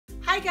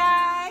Hi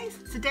guys!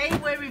 Today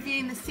we're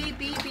reviewing the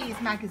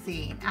CBeebies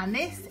Magazine and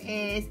this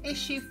is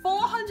issue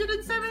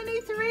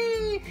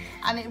 473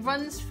 and it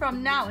runs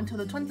from now until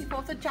the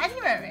 24th of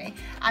January,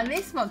 and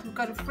this month we've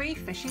got a free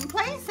fishing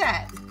play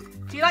set.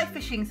 Do you like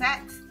fishing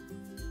sets?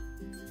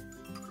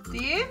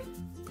 Do you?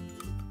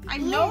 I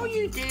know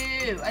you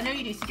do. I know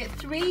you do. So you get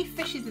 3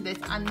 fishes in this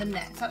and the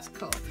net. So that's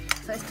cool.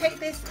 So let's take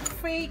this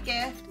free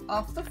gift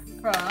off the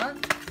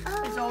front.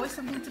 There's always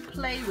something to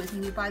play with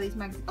when you buy these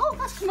magazines. Oh,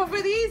 that's come off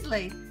really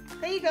easily.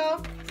 There you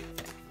go.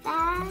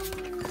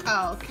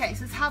 Okay,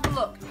 so let's have a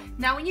look.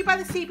 Now, when you buy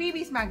the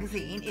CBeebies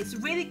magazine, it's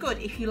really good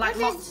if you like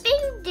lots. What's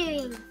Bing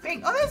doing?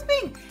 Bing. Oh, there's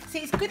Bing. See,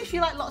 it's good if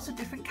you like lots of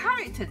different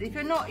characters.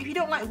 If you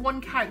don't like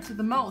one character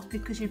the most,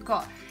 because you've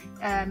got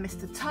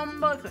Mr.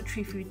 Tumble, you've got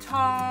Tree Food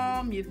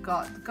Tom, you've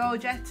got the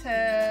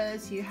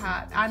Go-Jetters, you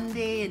have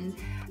Andy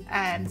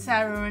and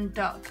Sarah and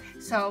Duck.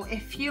 So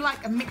if you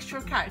like a mixture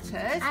of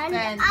characters, and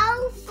then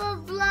Alpha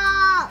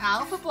Blocks.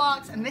 Alpha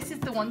Blocks, and this is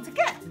the one to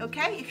get.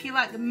 Okay, if you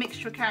like the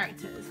mixture of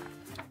characters.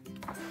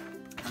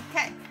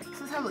 Okay, so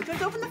let's have a look. Do you want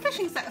to open the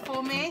fishing set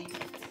for me?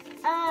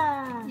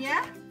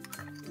 Yeah?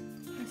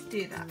 Let's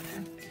do that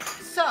then.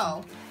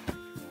 So,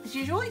 as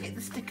usual, you get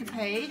the sticker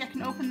page. I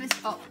can open this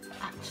up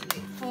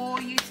actually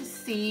for you to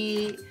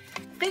see.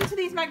 Things with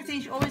these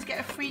magazines, you always get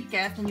a free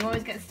gift and you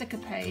always get a sticker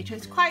page. So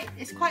it's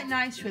quite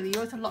nice really. You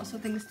always have lots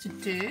of things to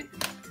do.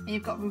 And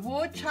you've got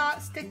reward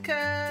chart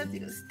stickers,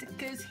 you've got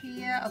stickers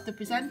here of the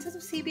presenters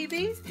of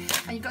CBeebies,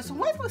 and you've got some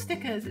Weibo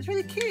stickers. It's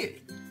really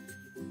cute.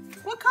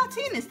 What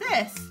cartoon is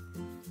this?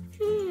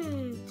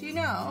 Do you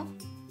know?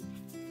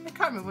 I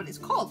can't remember what it's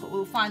called, but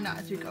we'll find out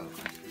as we go.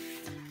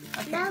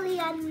 Okay. Nelly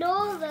and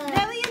Nora.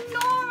 Nelly and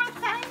Nora,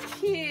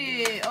 thank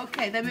you.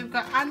 Okay, then we've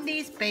got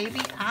Andy's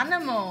baby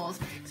animals.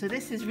 So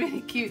this is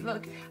really cute.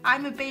 Look,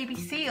 I'm a baby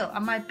seal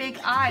and my big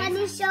eyes. Can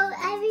you show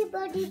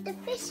everybody the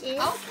fishes?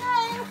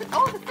 Okay.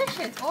 Oh, the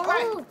fishes. All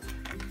right.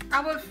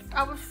 Oh.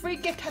 Our free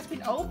gift has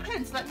been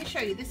opened, so let me show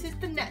you. This is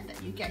the net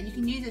that you get. You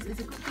can use this as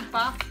a good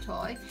bath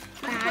toy.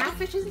 Do you want to put the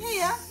fishes in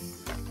here?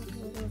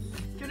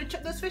 Do you want to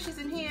chuck those fishes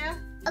in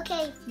here?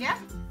 Okay. Yeah?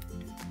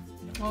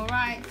 All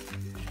right.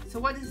 So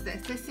what is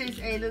this? This is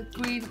a little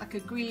green, like a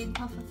green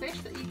puffer fish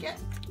that you get.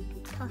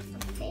 Puffer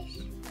fish.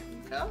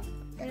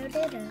 There you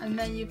go. And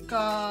then you've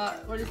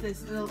got, what is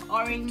this? A little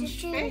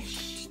orange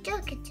fish.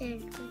 Like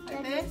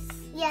this.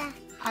 Yeah.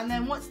 And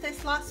then what's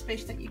this last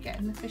fish that you get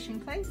in the fishing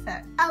play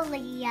set? Oh, the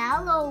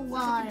yellow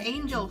one. Like an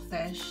angel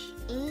fish.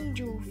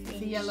 Angel fish.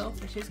 The yellow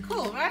fish is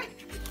cool, right?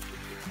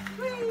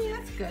 Whee,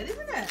 that's good,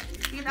 isn't it?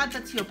 You can add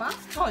that to your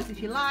bath toys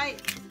if you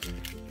like.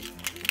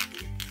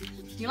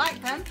 You like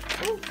them?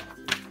 Ooh.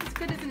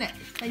 Good, isn't it?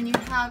 Then you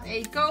have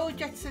a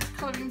Go-Jetters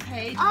colouring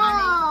page and a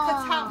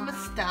cut-out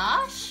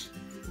moustache.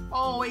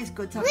 Always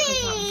good to have a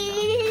cut-out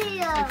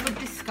moustache. A good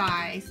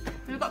disguise.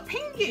 And we've got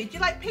Pingu. Do you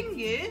like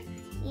Pingu?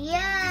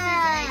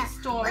 Yeah. This is a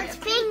story. What's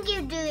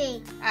Pingu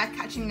doing?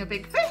 Catching a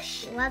big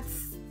fish.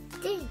 What's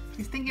this?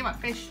 He's thinking about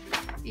fish.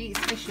 He eats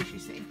fishes, you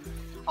see.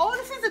 Oh,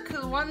 this is a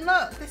cool one.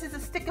 Look, this is a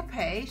sticker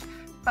page,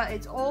 but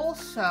it's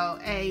also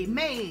a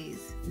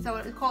maze. Is that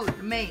what they call it?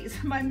 A maze.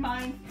 My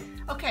mind.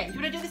 Okay, do you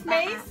want to do this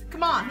maze?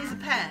 Come on, here's a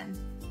pen.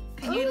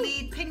 Can you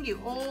lead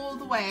Pingu all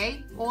the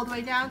way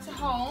down to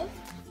home?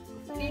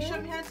 Can you show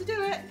me how to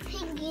do it?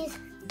 Pingu's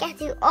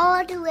getting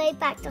all the way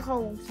back to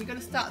home. So you've got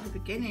to start at the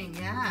beginning,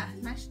 yeah.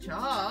 Nice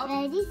job.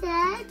 Ready,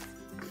 set.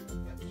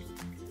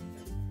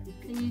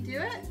 Can you do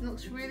it? It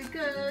looks really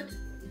good.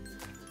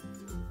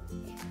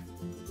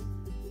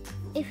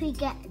 If we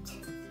get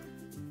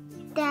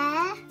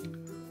there,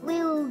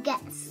 we will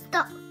get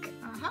stuck.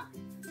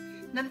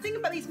 Now the thing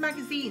about these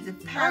magazines,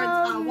 if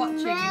parents are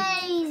watching,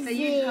 they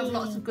usually have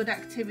lots of good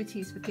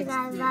activities for kids to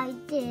do. Can I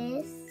like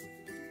this?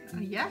 Oh,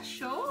 yeah,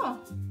 sure.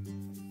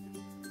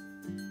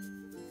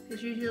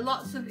 There's usually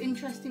lots of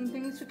interesting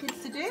things for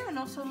kids to do and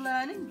also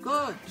learning.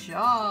 Good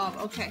job.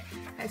 Okay,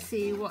 let's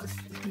see what's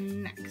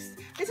next.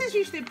 This is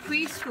usually a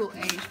preschool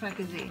age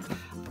magazine.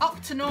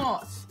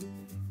 Octonauts.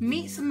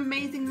 Meet some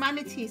amazing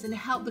manatees and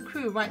help the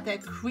crew write their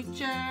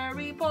creature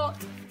report.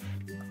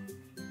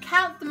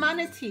 Count the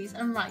manatees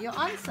and write your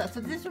answer. So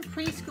this is for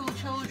preschool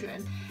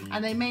children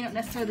and they may not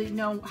necessarily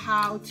know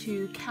how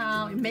to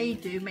count. May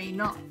do, may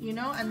not, you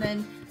know, and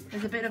then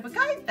there's a bit of a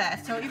guide there.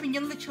 So even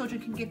younger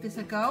children can give this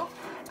a go.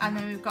 And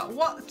then we've got,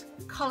 what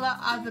colour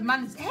are the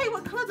manatees? Hey,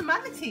 what colour are the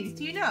manatees?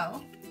 Do you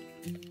know?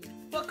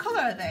 What colour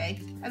are they?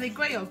 Are they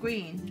grey or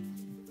green?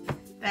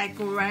 They're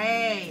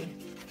grey.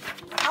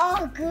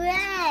 Oh,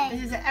 grey.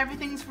 This is an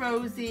Everything's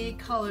Rosy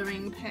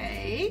colouring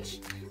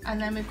page.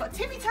 And then we've got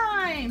Timmy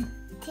Time.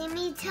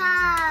 Timmy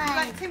Time. You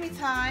like Timmy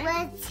Time?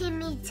 Where's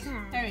Timmy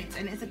Time? There it is,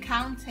 and it's a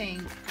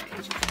counting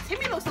page.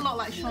 Timmy looks a lot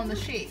like Shaun the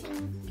Sheep.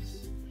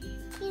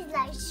 He's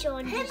like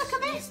Shaun the Sheep. Hey, look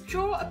at this.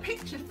 Draw a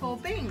picture for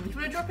Bing. Do you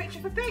want to draw a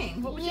picture for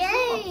Bing? What would you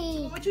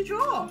draw? What would you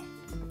draw?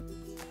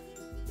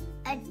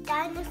 A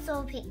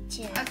dinosaur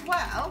picture. As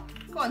well?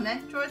 Go on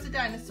then, draw us a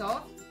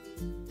dinosaur.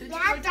 You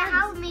have to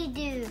help me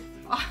do.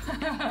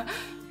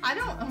 I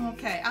don't.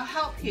 Okay, I'll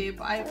help you,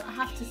 but I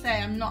have to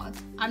say I'm not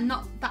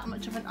that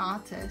much of an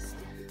artist.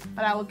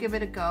 but I will give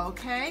it a go,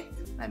 okay?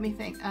 Let me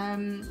think.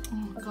 Oh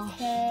gosh.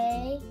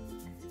 Okay.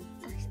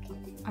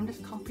 I'm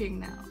just copying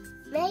now.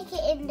 Make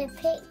it in the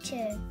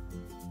picture.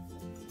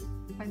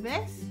 Like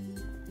this?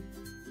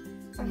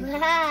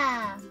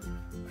 Wow.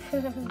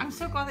 I'm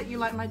so glad that you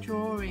like my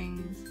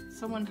drawings.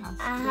 Someone has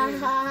to.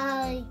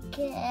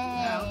 Okay.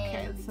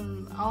 Okay.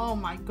 Oh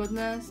my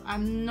goodness.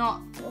 I'm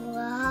not.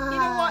 Wow. You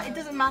know what? It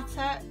doesn't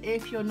matter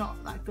if you're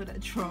not that good at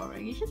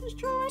drawing. You should just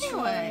draw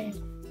anyway.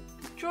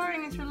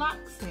 Drawing is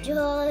relaxing.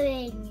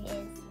 Drawing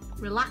is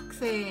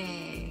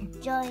relaxing.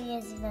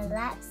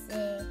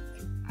 relaxing.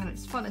 And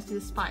it's fun. Let's do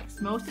the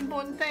spikes. Most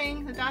important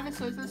thing, the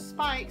dinosaurs are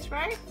spikes,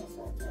 right?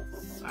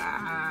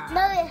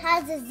 No, it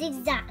has a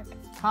zigzag.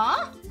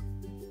 Huh?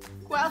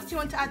 What else do you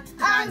want to add to the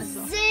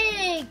dinosaur? A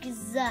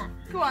zigzag.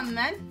 Go on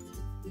then.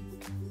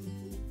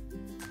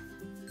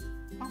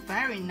 Oh,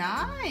 very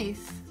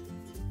nice.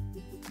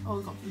 Oh,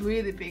 we've got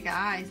really big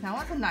eyes. Now,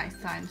 what's a nice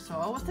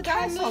dinosaur? What's the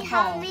dinosaur called?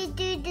 called? Can you help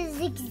me do the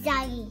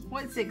zigzaggy?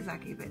 What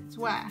zigzaggy bits?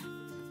 Where?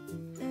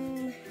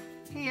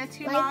 Here,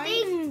 two my lines.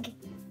 Bing.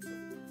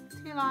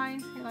 Two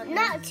lines. Here, like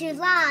Not this. 2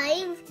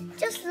 lines,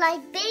 just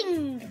like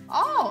Bing.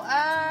 Oh,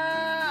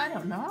 I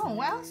don't know.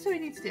 What else do we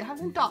need to do? Have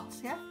some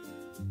dots, yeah?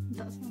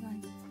 Dots on the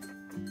line.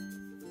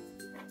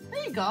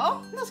 There you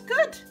go. That's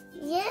good.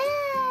 Yeah.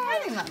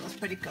 I think that looks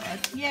pretty good.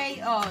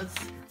 Yay us.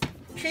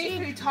 Tree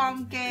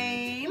crouton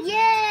game.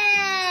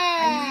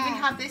 Yeah. And you even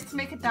have this to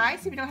make a die,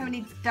 so if you don't have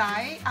any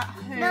die at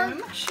home.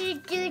 No,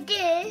 should do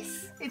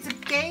this. It's a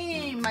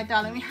game, my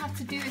darling. We have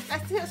to do this.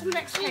 Let's do it on the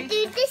next Should page.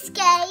 do this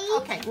game.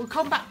 Okay, we'll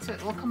come back to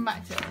it. We'll come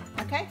back to it.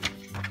 Okay?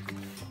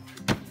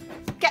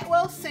 Get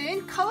well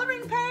soon.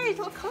 Colouring page.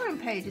 What colouring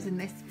pages in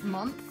this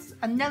month?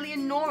 A Nellie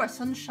and Nora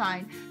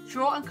Sunshine.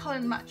 Draw and colour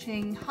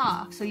matching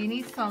half. So you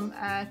need some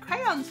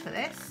crayons for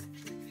this.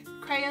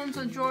 Crayons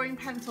or drawing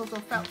pencils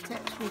or felt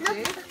tips will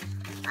do.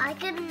 I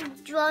can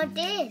draw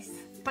this.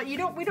 But we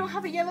don't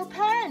have a yellow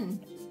pen.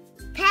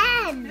 We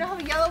Pen. don't have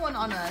a yellow one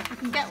on us. We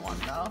can get one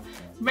though.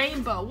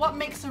 Rainbow. What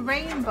makes a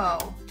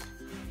rainbow?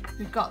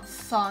 We've got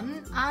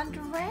sun and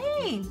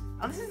rain.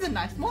 Oh, this is a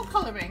nice. More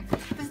colouring.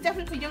 This is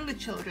definitely for younger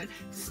children.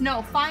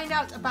 Snow. Find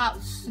out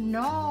about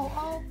snow.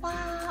 Oh,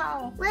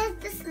 wow. Where's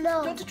the Do you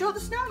snow? want to draw the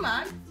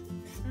snowman?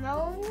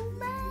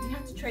 Snowman. You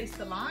have to trace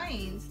the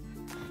lines.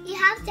 You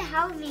have to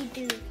help me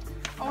do.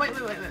 Oh, wait.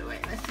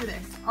 Let's do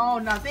this. Oh,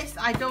 now this,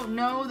 I don't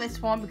know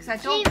this one because I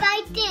don't. See,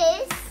 like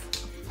this.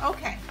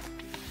 Okay.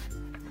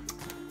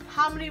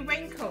 How many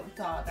raincoats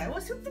are there? Let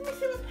me see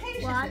what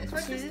page 1, is this.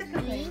 Where's the 2, sticker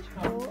 3, page?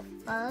 4,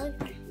 5,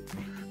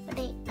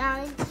 8,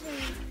 9, 10.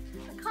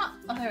 I can't.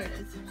 Oh, there it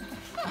is.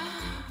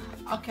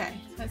 Okay,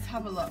 let's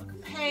have a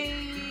look.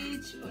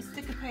 Page. What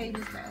sticker page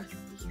is this?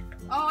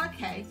 Oh,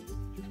 okay.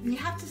 And you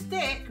have to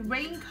stick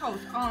raincoat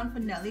on for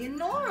Nellie and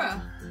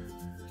Nora.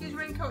 Whose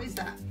raincoat is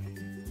that?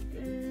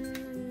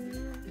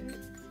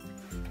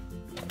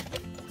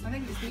 I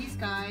think it's these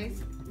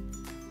guys.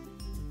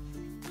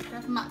 They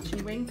have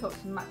matching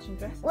raincoats and matching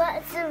dresses.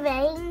 What's a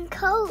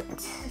raincoat?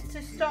 It's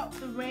to stop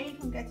the rain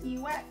from getting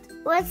you wet.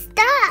 What's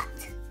that?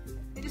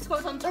 It just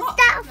goes on top. What's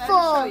that Let me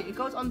for? show you. It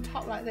goes on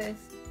top like this.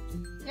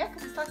 Yeah,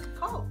 because it's like a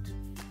coat.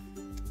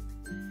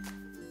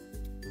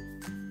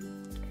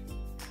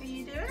 Can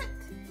you do it?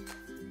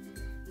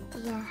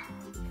 Yeah.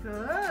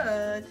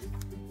 Good.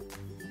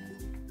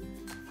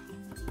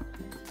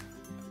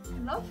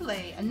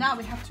 Lovely. And now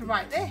we have to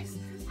write this.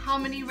 How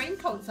many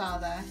raincoats are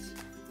there?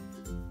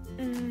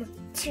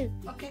 2.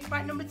 Okay,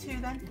 write number 2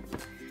 then.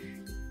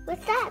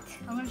 What's that?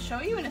 I'm going to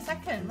show you in a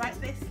second. Write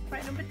this.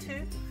 Write number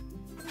 2.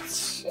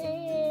 2.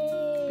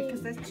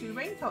 Because there's 2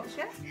 raincoats,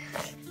 yeah?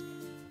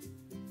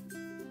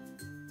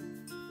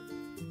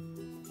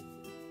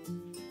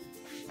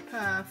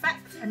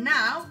 Perfect. And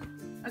now,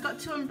 I've got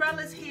 2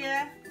 umbrellas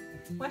here.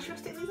 Where should I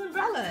stick these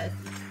umbrellas?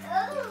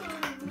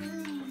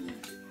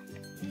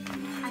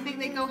 I think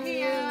they go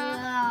here.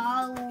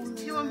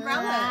 There's 2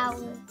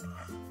 umbrellas.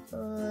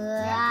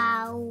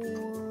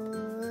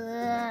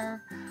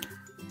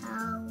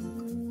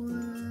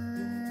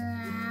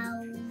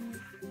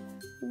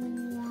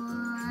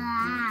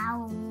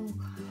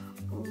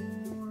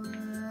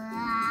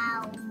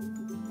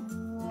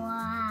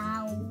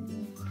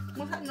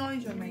 What's that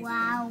noise you're making?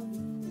 Wow.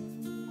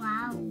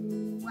 Wow.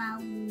 Wow.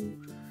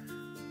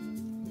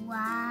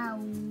 Wow.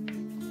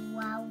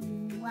 Wow.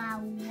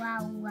 Wow.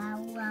 Wow. Wow.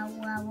 Wow.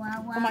 Wow.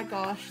 Wow. Oh my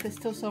gosh, there's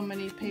still so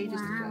many pages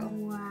to go.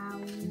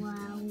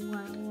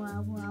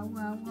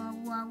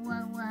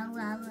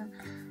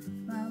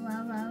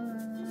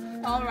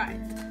 All right,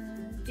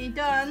 you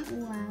done?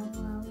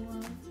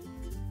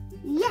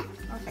 Yeah.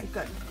 Okay,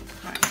 good.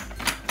 Right.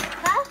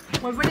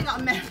 We're running out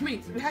of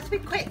memories. We have to be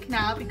quick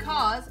now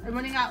because I'm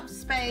running out of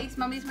space.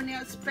 Mummy's running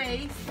out of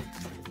space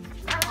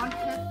on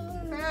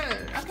her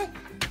phone. Okay,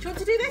 do you want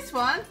to do this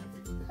one?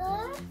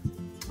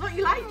 Look,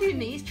 you like doing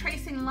these,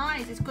 tracing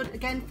lines. It's good,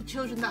 again, for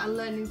children that are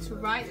learning to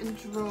write and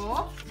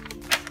draw.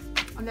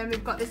 And then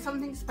we've got this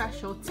something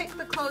special. Tick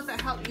the clothes that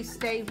help you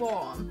stay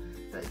warm.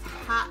 So it's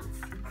hats,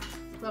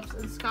 gloves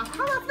and scarves.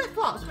 How about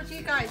flip-flops? What do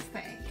you guys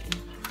think?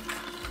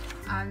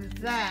 And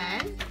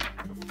then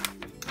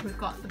We've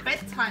got the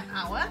bedtime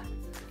hour,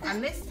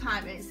 and this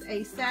time it's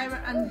a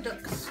Sarah and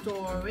Duck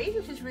story,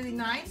 which is really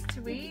nice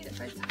to read at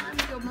bedtime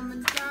with your mum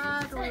and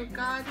dad or your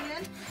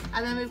guardian.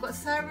 And then we've got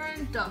Sarah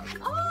and Duck.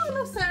 Oh, I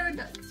love Sarah and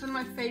Duck. It's one of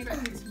my favourites.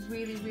 I think it's a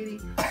really, really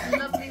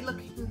lovely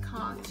looking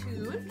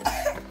cartoon.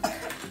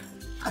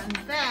 And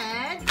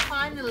then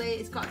finally,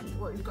 it's got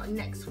what we've got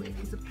next week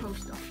is the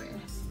post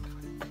office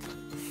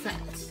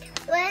set.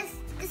 Where's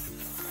the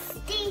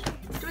Steve? Do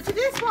you want to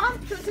do this one?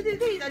 Do you want to do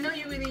these? I know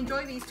you really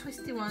enjoy these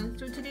twisty ones.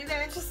 Do you want to do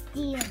this? Just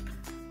Steve.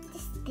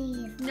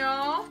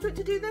 No, do you want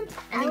to do them?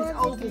 I think it's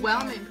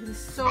overwhelming because there's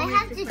so many. I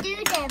have to do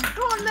them.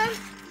 Go on then.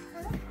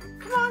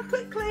 Come on,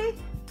 quickly.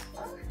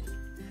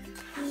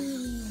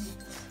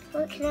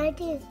 What can I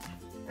do?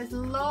 There's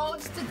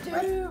loads to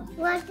do.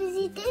 What does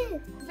he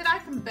do? I said I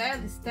can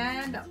barely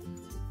stand up.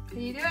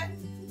 Can you do it?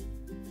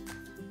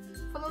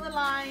 Follow the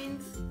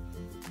lines.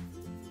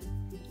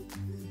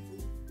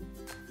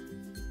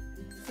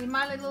 See,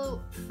 my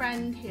little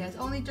friend here has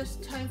only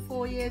just turned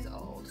 4 years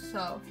old,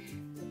 so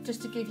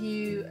just to give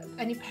you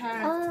any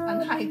parent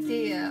an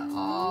idea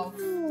of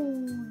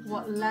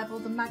what level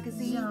the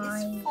magazine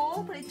is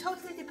for, but it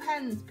totally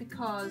depends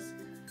because,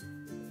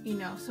 you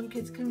know, some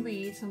kids can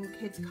read, some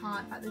kids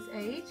can't at this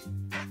age.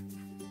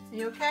 Are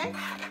you okay?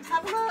 Let's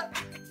have a look.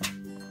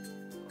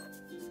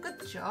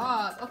 Good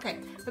job. Okay,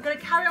 we're going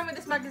to carry on with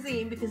this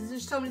magazine because there's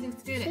just so many things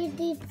to do in it. She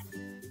did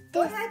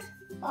Go ahead.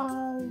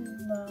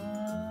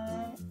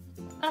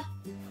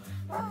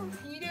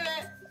 Can you do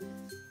it?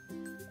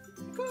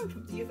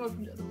 You're going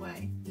from the other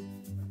way.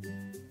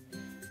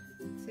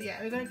 So yeah,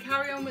 we're going to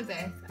carry on with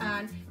this,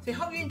 and so I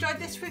hope you enjoyed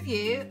this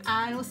review,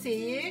 and we'll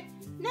see you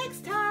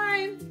next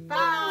time. Bye.